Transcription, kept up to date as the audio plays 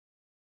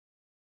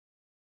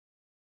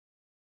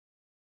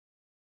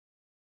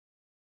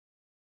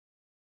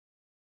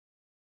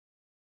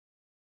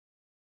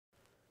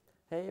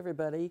Hey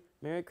everybody,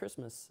 Merry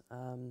Christmas.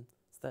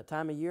 It's that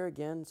time of year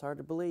again, it's hard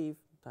to believe.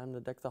 Time to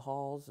deck the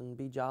halls and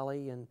be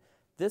jolly, and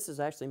this is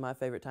actually my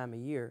favorite time of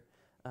year.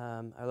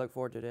 I look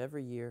forward to it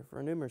every year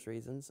for numerous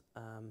reasons.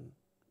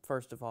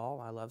 First of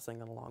all, I love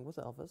singing along with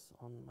Elvis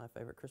on my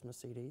favorite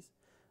Christmas CDs.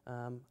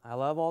 I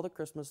love all the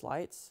Christmas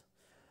lights.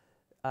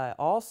 I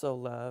also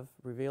love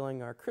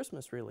revealing our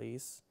Christmas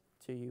release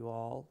to you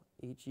all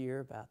each year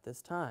about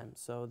this time.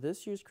 So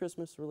this year's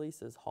Christmas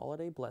release is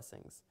Holiday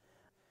Blessings.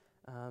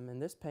 In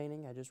this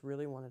painting, I just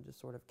really wanted to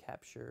sort of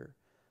capture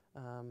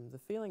the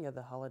feeling of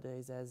the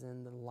holidays, as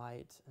in the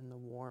light and the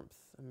warmth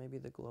and maybe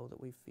the glow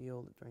that we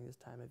feel during this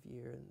time of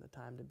year, and the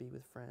time to be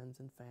with friends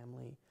and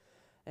family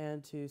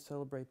and to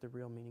celebrate the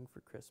real meaning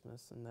for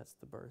Christmas, and that's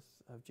the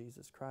birth of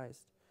Jesus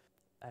Christ.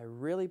 I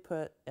really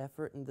put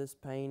effort in this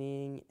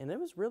painting, and it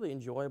was really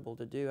enjoyable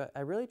to do.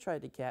 I really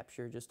tried to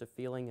capture just a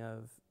feeling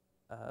of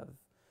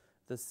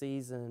the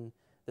season,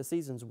 the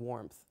season's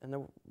warmth.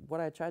 And what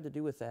I tried to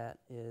do with that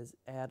is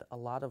add a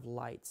lot of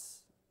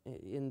lights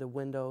in the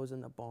windows,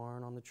 in the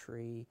barn, on the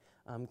tree,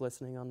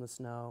 glistening on the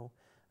snow.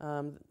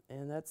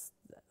 And that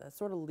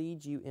sort of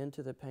leads you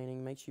into the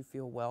painting, makes you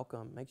feel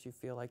welcome, makes you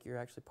feel like you're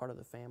actually part of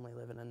the family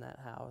living in that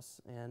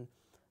house. And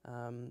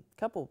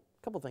couple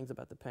things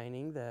about the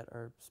painting that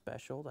are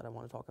special that I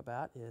want to talk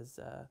about is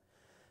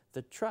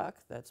the truck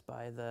that's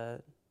by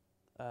the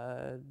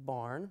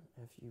barn.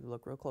 If you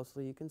look real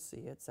closely, you can see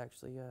it. It's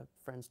actually a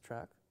friend's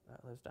truck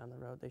that lives down the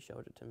road. They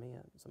showed it to me,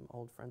 some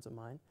old friends of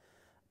mine.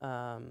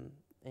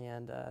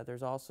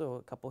 There's also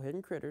a couple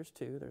hidden critters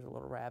too. There's a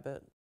little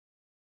rabbit,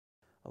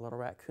 a little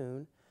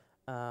raccoon.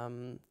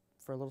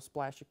 For a little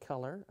splash of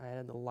color, I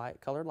added the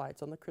colored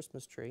lights on the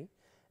Christmas tree,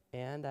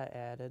 and I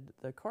added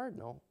the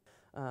cardinal.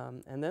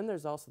 And then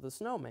there's also the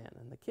snowman,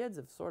 and the kids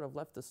have sort of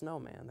left the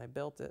snowman. They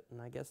built it,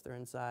 and I guess they're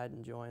inside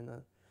enjoying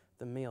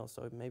the meal,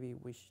 so maybe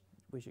we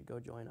should go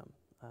join them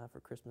for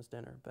Christmas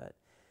dinner. But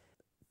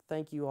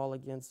thank you all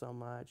again so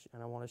much,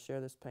 and I want to share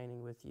this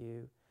painting with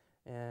you.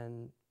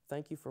 And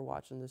thank you for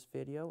watching this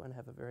video, and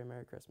have a very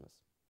Merry Christmas.